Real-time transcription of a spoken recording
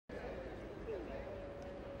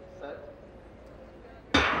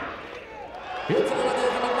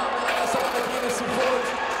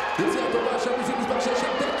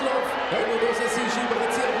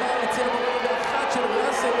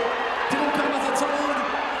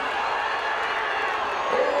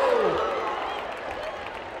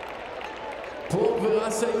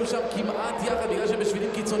היו שם כמעט יחד, בגלל שבשבילים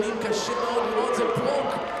קיצוניים קשה מאוד לראות, זה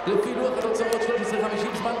פרונק לפי לוח התוצאות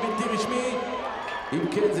 13:50, זמן בלתי רשמי.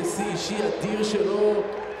 אם כן, זה שיא אישי אדיר שלו.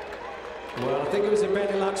 Well, I think it was a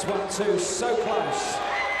Benelux 1-2, so close.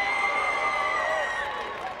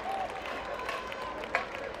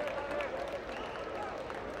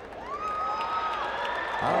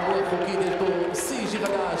 הרוח חוקית, יש פה שיא אישי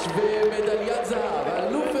חדש ומדליית זהב,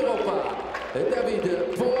 אלוף אירופה, דוד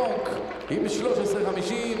פרונק עם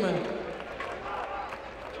 13:50.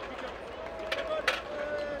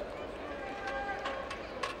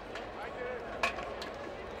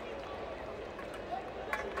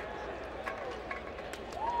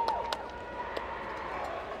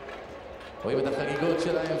 רואים את החגיגות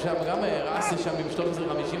שלהם שם, גם רסי שם עם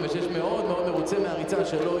 13:56, מאוד מאוד מרוצה מהריצה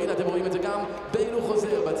שלו. הנה אתם רואים את זה גם בהילוך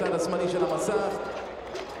חוזר בצד השמאלי של המסך.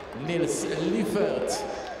 נילס ליפרט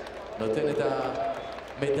נותן את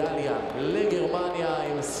המדליה לגרמניה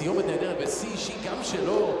עם סיומת נהדרת בשיא אישי גם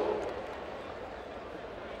שלו.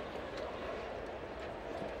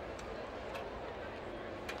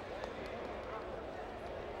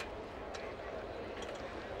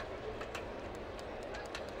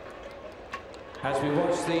 As we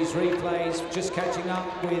watch these replays, just catching up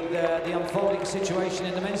with the unfolding situation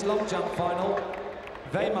in the men's long jump final.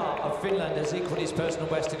 Weimar of Finland has equalled his personal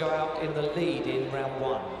best to go out in the lead in round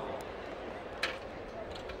one.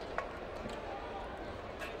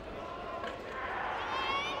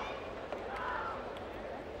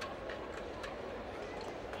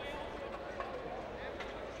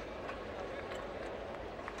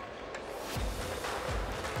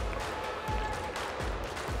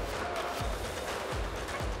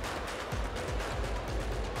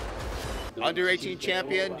 Under 18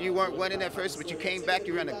 champion, you weren't winning at first, but you came back,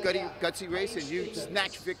 you ran a gutsy race and you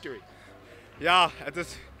snatched victory. Ja, het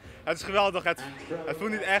is geweldig. Het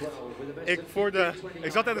voelt niet echt.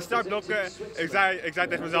 Ik zat in de startblokken. Ik zei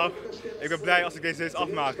tegen mezelf, ik ben blij als ik deze race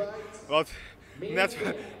afmaak. Want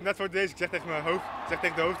net voor deze, ik zeg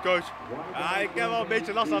tegen de hoofdcoach, ik heb wel een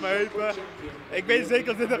beetje last aan mijn heupen. Ik weet zeker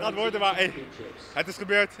dat dit er gaat worden, maar hey, het is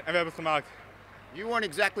gebeurd en we hebben het gemaakt. You weren't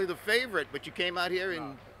exactly the favorite, but you came out here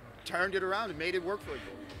and turned it around and made it work for you.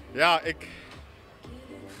 Ja, ik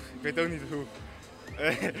weet ook niet hoe.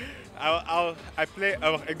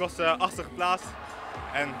 Ik was 8e geplaatst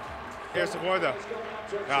en eerste geworden.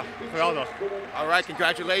 Ja, geweldig. All right,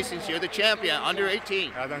 congratulations, you're the champion, under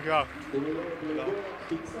 18. Ja, dankjewel.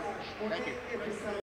 Thank you.